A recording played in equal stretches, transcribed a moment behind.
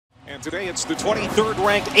And today it's the 23rd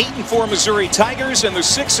ranked 8-4 Missouri Tigers and the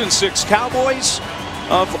 6-6 Cowboys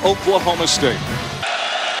of Oklahoma State.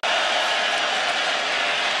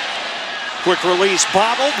 Quick release,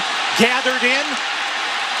 bobbled, gathered in,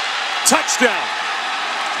 touchdown.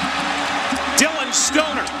 Dylan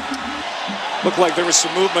Stoner. Looked like there was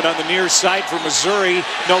some movement on the near side for Missouri.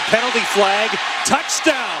 No penalty flag.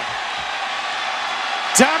 Touchdown.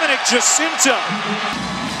 Dominic Jacinto.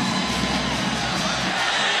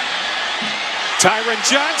 Tyron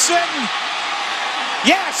Johnson.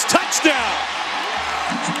 Yes, touchdown.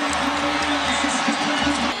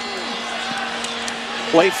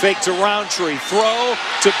 Play fake to Roundtree. Throw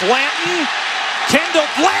to Blanton. Kendall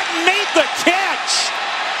Blanton made the catch.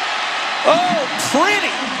 Oh, pretty.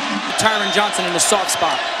 Tyron Johnson in the soft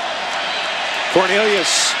spot.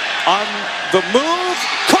 Cornelius on the move.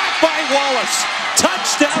 Caught by Wallace.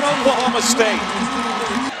 Touchdown, Oklahoma State.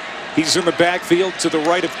 He's in the backfield to the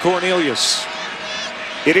right of Cornelius.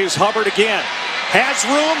 It is Hubbard again. Has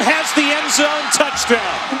room, has the end zone. Touchdown.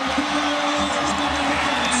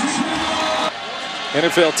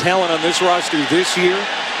 NFL talent on this roster this year.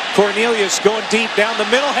 Cornelius going deep down the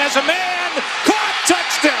middle. Has a man. Caught.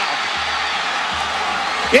 Touchdown.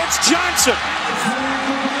 It's Johnson.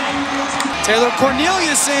 Taylor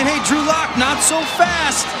Cornelius saying, hey, Drew Lock, not so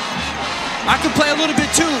fast. I can play a little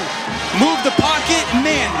bit too. Move the pocket.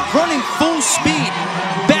 Man, running full speed.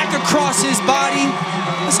 Back across his body.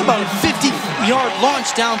 That's about a 50-yard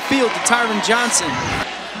launch downfield to Tyron Johnson.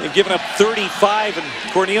 They've given up 35, and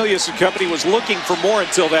Cornelius and company was looking for more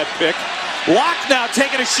until that pick. Lock now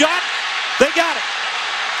taking a shot. They got it.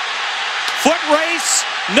 Foot race.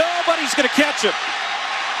 Nobody's going to catch him.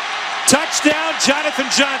 Touchdown, Jonathan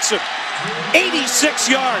Johnson. 86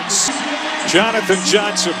 yards. Jonathan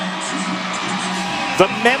Johnson. The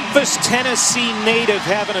Memphis, Tennessee native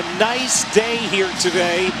having a nice day here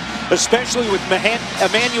today, especially with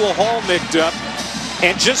Emmanuel Hall nicked up.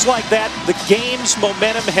 And just like that, the game's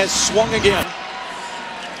momentum has swung again.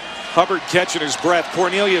 Hubbard catching his breath.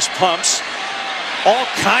 Cornelius pumps. All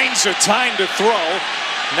kinds of time to throw.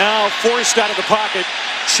 Now forced out of the pocket.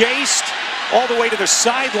 Chased all the way to the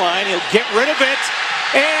sideline. He'll get rid of it.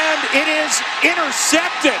 And it is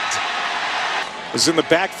intercepted. Is in the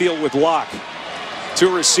backfield with Locke. Two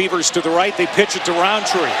receivers to the right. They pitch it to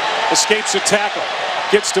Roundtree. Escapes a tackle.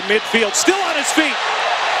 Gets to midfield. Still on his feet.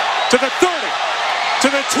 To the 30. To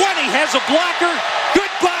the 20. Has a blocker.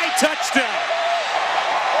 Goodbye. Touchdown.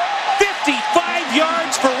 55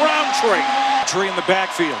 yards for Roundtree. Tree in the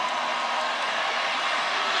backfield.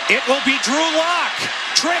 It will be Drew Lock.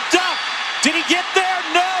 Tripped up. Did he get there?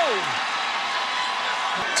 No.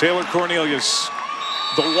 Taylor Cornelius,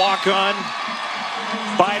 the walk-on,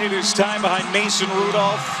 bided his time behind Mason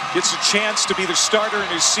Rudolph. Gets a chance to be the starter in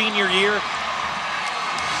his senior year.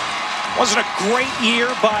 Wasn't a great year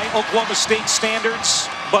by Oklahoma State standards,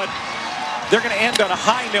 but they're going to end on a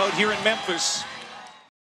high note here in Memphis.